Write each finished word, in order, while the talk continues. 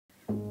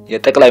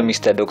የጠቅላይ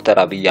ሚኒስትር ዶክተር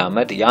አቢይ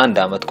አህመድ የአንድ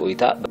አመት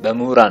ቆይታ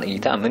በምሁራን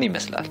እይታ ምን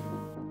ይመስላል?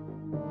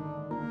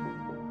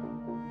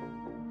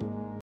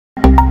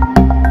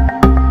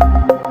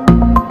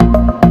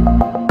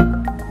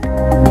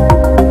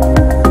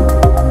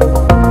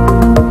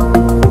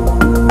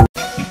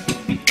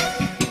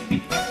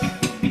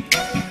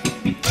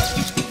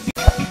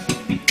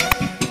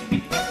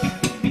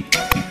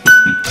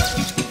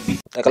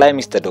 ጠቅላይ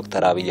ሚኒስትር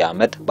ዶክተር አቢይ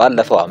አህመድ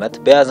ባለፈው አመት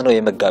በያዝነው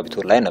የመጋቢት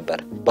ላይ ነበር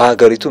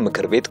በሀገሪቱ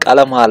ምክር ቤት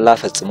ቃለመሀላ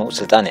ፈጽመው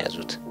ስልጣን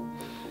ያዙት።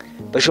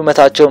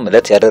 በሹመታቸው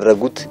ዕለት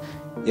ያደረጉት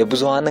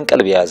የብዙሃንን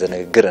ቀልብ የያዘ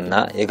ንግግርና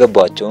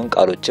የገቧቸውን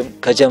ቃሎችም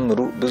ከጅምሩ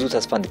ብዙ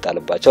ተስፋ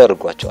እንዲጣልባቸው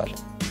አድርጓቸዋል።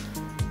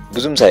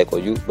 ብዙም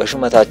ሳይቆዩ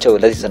በሹመታቸው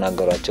ዕለት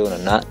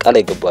የተናገሯቸውንና ቃል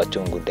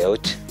የገቧቸውን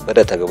ጉዳዮች ወደ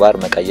ተግባር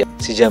መቀየር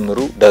ሲጀምሩ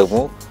ደግሞ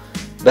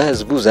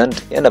በህዝቡ ዘንድ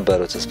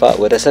የነበረው ተስፋ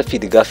ወደ ሰፊ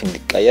ድጋፍ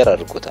እንዲቀየር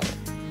አድርጎታል።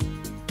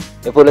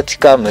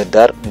 የፖለቲካ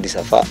ምህዳር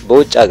እንዲሰፋ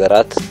በውጭ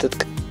ሀገራት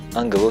ትጥቅ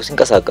አንግበው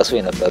ሲንቀሳቀሱ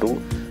የነበሩ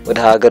ወደ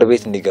ሀገር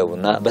ቤት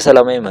እንዲገቡና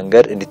በሰላማዊ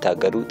መንገድ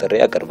እንዲታገዱ ጥሪ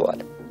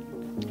አቀርበዋል።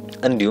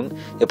 እንዲሁም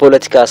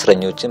የፖለቲካ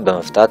እስረኞችን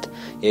በመፍታት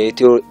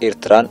የኢትዮ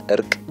ኤርትራን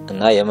እርቅ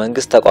እና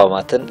የመንግስት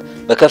ተቋማትን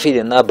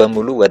በከፊልና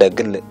በሙሉ ወደ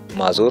ግል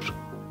ማዞር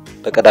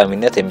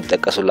በቀዳሚነት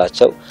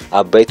የሚጠቀሱላቸው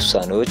አበይት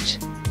ውሳኔዎች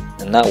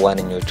እና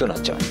ዋነኞቹ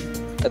ናቸው።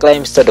 ጠቅላይ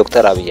ሚኒስትር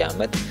ዶክተር አቢይ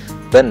አህመድ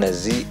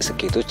በእነዚህ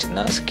ስኬቶችና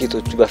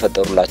ስኬቶቹ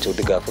በፈጠሩላቸው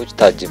ድጋፎች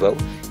ታጅበው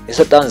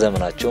የስልጣን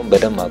ዘመናቸውን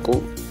በደማቁ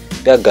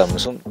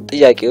ቢያጋምሱም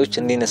ጥያቄዎች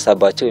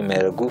እንዲነሳባቸው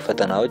የሚያደርጉ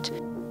ፈተናዎች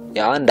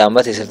የአንድ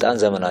አመት የስልጣን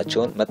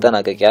ዘመናቸውን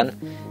መጠናቀቂያን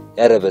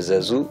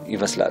ያረበዘዙ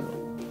ይመስላሉ።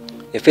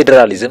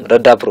 የፌደራሊዝም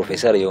ረዳት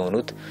ፕሮፌሰር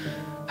የሆኑት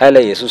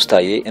ኢየሱስ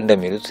ታዬ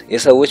እንደሚሉት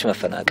የሰዎች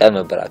መፈናቀል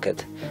መበራከት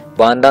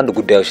በአንዳንድ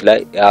ጉዳዮች ላይ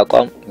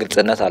የአቋም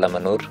ግልጽነት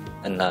አለመኖር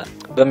እና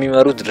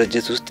በሚመሩት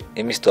ድርጅት ውስጥ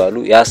የሚስተዋሉ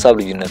የሐሳብ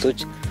ልዩነቶች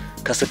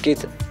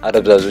ከስኬት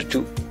አደብዛዦቹ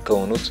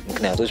ከሆኑት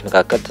ምክንያቶች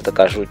መካከል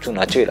ተጠቃሾቹ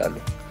ናቸው ይላሉ።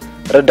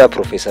 ረዳት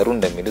ፕሮፌሰሩ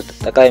እንደሚሉት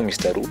ጠቅላይ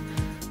ሚኒስትሩ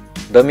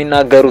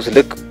በሚናገሩት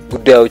ልክ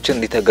ጉዳዮችን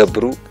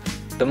እንዲተገብሩ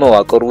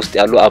በመዋቅሩ ውስጥ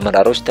ያሉ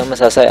አመራሮች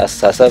ተመሳሳይ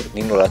አስተሳሰብ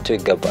ሊኖራቸው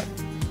ይገባል።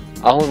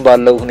 አሁን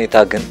ባለው ሁኔታ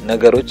ግን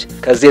ነገሮች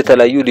ከዚህ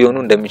የተለያዩ ሊሆኑ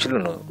እንደሚችሉ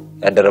ነው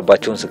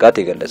ያደረባቸውን ስጋት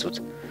የገለጹት።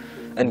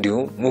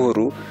 እንዲሁም ምሁሩ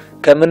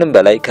ከምንም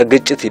በላይ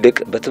ከግጭት ይልቅ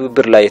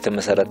በትብብር ላይ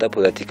የተመሰረተ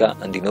ፖለቲካ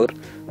እንዲኖር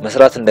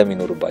መስራት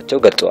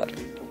እንደሚኖርባቸው ገልጸዋል።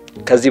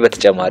 ከዚህ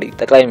በተጨማሪ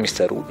ጠቅላይ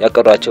ሚኒስትሩ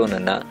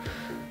ያቀዷቸውንና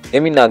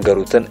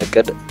የሚናገሩትን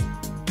እቅድ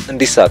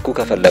እንዲሳኩ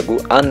ከፈለጉ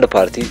አንድ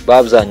ፓርቲ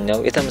በአብዛኛው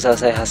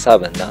የተመሳሳይ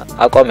ሐሳብና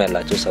አቋም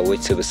ያላቸው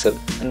ሰዎች ስብስብ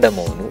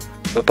እንደመሆኑ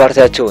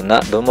በፓርቲያቸውና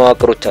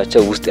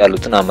በመዋቅሮቻቸው ውስጥ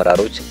ያሉትን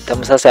አመራሮች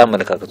ተመሳሳይ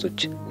አመለካከቶች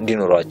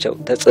እንዲኖሯቸው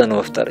ተጽዕኖ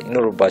መፍጠር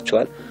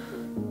ይኖርባቸዋል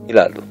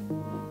ይላሉ።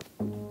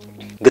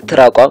 ግትር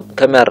አቋም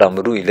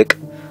ከሚያራምዱ ይልቅ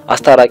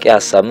አስታራቂ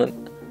ሐሳብን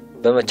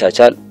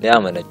በመቻቻል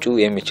ሊያመነጩ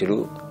የሚችሉ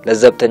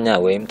ለዘብተኛ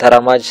ወይም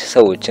ተራማጅ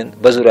ሰዎችን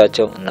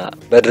በዙሪያቸውና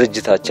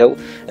በድርጅታቸው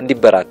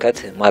እንዲበራከት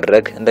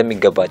ማድረግ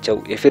እንደሚገባቸው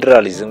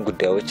የፌደራሊዝም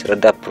ጉዳዮች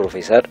ረዳት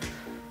ፕሮፌሰር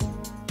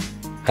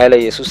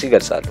ኢየሱስ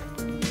ይገልጻሉ።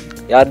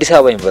 የአዲስ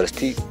አበባ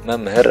ዩኒቨርሲቲ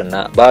መምህር እና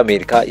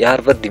በአሜሪካ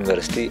የሃርቨርድ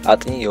ዩኒቨርሲቲ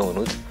አጥኚ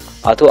የሆኑት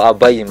አቶ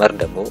አባይ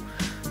ደግሞ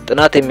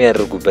ጥናት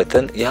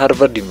የሚያደርጉበትን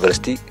የሃርቨርድ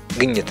ዩኒቨርሲቲ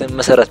ግኝትን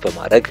መሰረት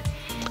በማድረግ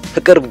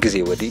ከቅርብ ጊዜ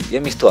ወዲህ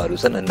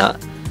የሚስተዋሉትን እና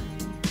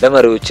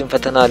ለመሪዎችም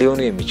ፈተና ሊሆኑ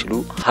የሚችሉ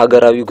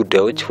ሀገራዊ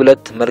ጉዳዮች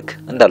ሁለት መልክ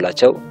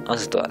እንዳላቸው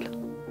አንስተዋል።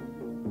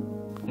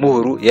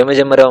 ምሁሩ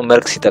የመጀመሪያው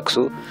መልክ ሲጠቅሱ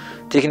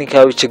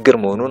ቴክኒካዊ ችግር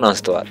መሆኑን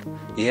አንስተዋል።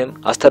 ይህም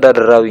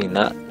አስተዳደራዊና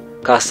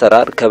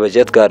ከአሰራር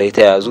ከበጀት ጋር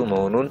የተያያዙ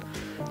መሆኑን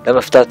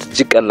ለመፍታት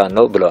እጅግ ቀላል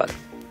ነው ብለዋል።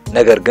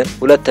 ነገር ግን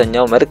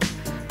ሁለተኛው መልክ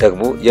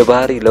ደግሞ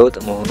የባህሪ ለውጥ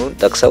መሆኑን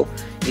ጠቅሰው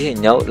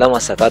ይሄኛው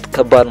ለማሳካት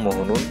ከባድ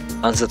መሆኑን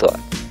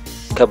አንስተዋል።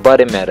 ከባድ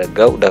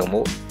የሚያደርገው ደግሞ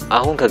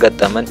አሁን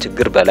ከገጠመን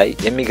ችግር በላይ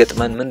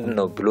የሚገጥመን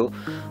ምንድነው ብሎ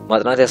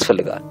ማጥናት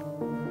ያስፈልጋል።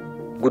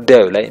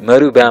 ጉዳዩ ላይ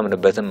መሪው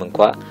ቢያምንበትም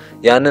እንኳን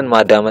ያንን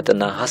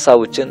ማዳመጥና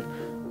ሐሳቦችን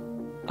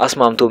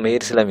አስማምቶ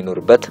መሄድ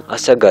ስለሚኖርበት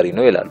አስቸጋሪ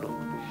ነው ይላሉ።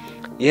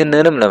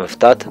 ይህንንም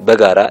ለመፍታት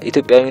በጋራ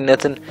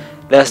ኢትዮጵያዊነትን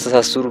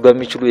ሊያስተሳስሩ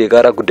በሚችሉ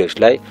የጋራ ጉዳዮች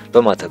ላይ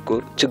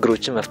በማተኮር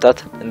ችግሮችን መፍታት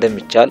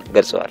እንደሚቻል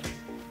ገልጸዋል።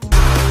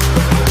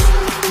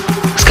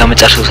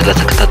 እስከመጨረሻው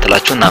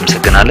ስለተከታተላችሁ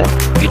እናመሰግናለን።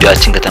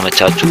 ቪዲዮአችን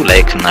ከተመቻችሁ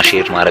ላይክ እና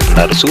ሼር ማድረግ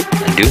እንዳትረሱ።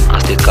 እንዲሁም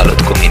አስተያየት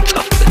ካላችሁ ኮሜንት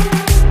ጻፉ።